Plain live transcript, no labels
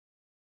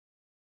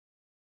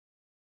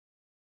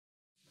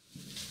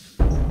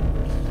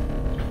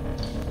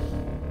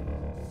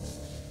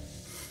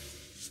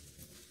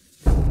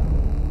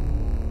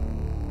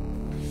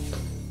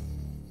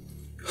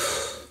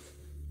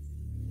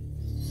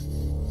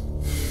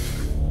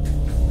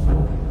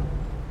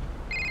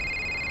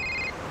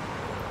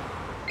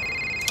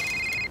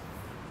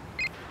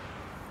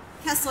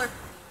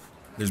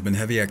There's been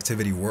heavy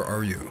activity. Where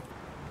are you?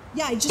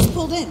 Yeah, I just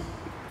pulled in.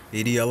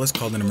 ADL has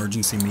called an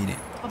emergency meeting.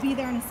 I'll be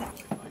there in a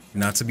sec.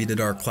 Not to be the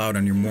dark cloud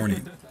on your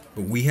morning,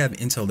 but we have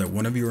intel that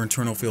one of your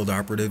internal field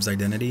operatives'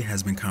 identity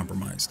has been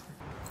compromised.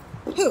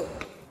 Who?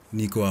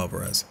 Nico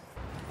Alvarez.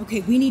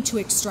 Okay, we need to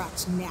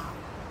extract now.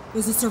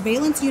 There's a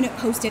surveillance unit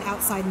posted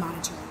outside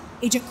monitoring.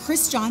 Agent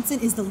Chris Johnson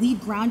is the lead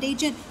ground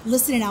agent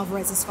listed in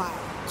Alvarez's file.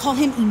 Call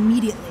him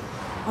immediately.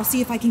 I'll see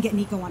if I can get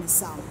Nico on his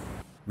cell.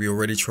 We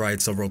already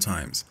tried several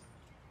times.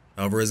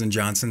 Alvarez and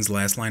Johnson's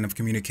last line of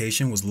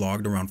communication was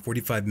logged around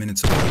 45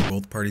 minutes ago when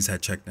both parties had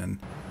checked in.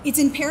 It's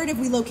imperative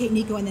we locate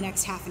Nico in the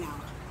next half an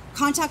hour.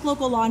 Contact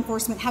local law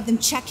enforcement, have them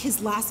check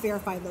his last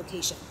verified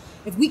location.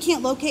 If we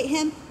can't locate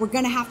him, we're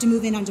gonna have to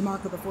move in on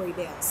DeMarco before he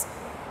bails.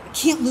 I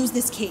can't lose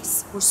this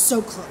case. We're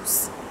so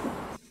close.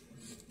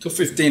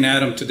 215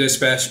 Adam to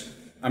dispatch.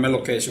 I'm at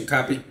location.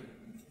 Copy.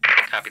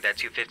 Copy that,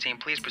 215.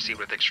 Please proceed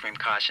with extreme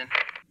caution.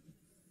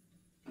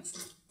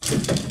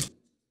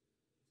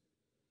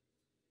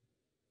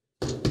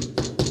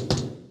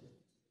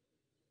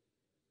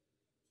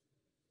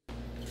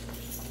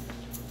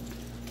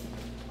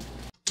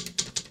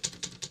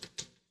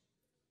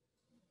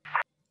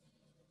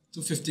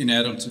 .215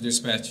 Adam to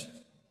dispatch.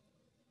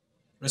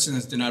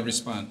 Residents did not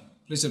respond.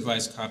 Please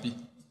advise. Copy.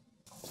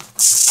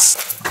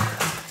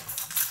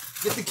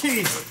 Get the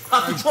keys.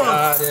 Out the trunk.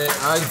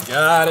 I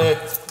got it.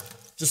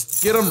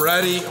 Just get them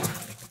ready.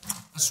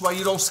 That's why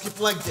you don't skip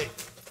leg day.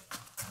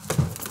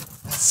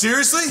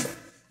 Seriously?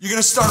 You're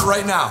gonna start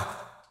right now?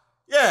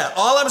 Yeah,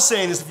 all I'm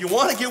saying is if you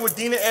want to get with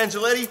Dina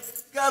Angeletti,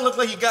 you gotta look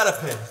like you got a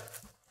pin.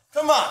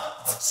 Come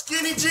on.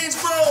 Skinny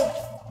jeans,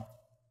 bro.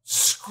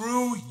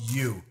 Screw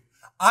you.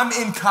 I'm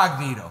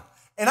incognito.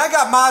 And I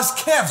got Ma's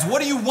Kevs.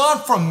 What do you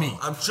want from me?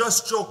 I'm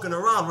just joking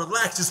around.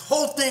 Relax. This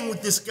whole thing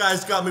with this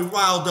guy's got me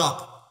riled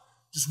up.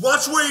 Just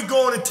watch where you're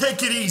going and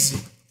take it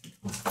easy.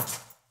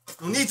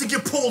 No need to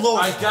get pulled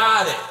over. I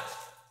got it.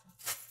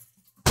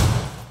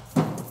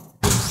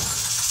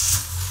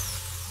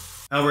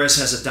 Alvarez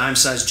has a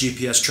dime-sized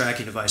GPS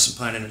tracking device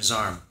implanted in his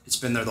arm. It's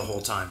been there the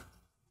whole time.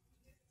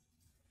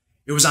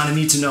 It was on a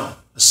need-to-know,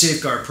 a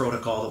safeguard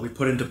protocol that we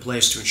put into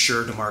place to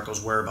ensure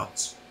DeMarco's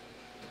whereabouts,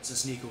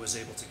 since Nico was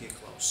able to get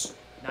close.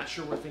 Not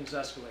sure where things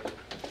escalated.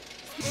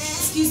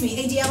 Excuse me,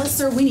 ADL,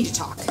 sir, we need to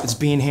talk. It's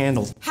being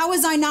handled. How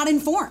was I not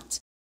informed?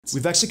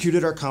 We've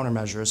executed our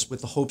countermeasures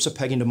with the hopes of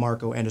pegging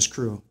DeMarco and his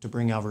crew to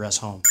bring Alvarez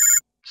home.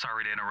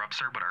 Sorry to interrupt,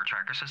 sir, but our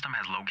tracker system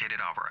has located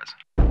Alvarez.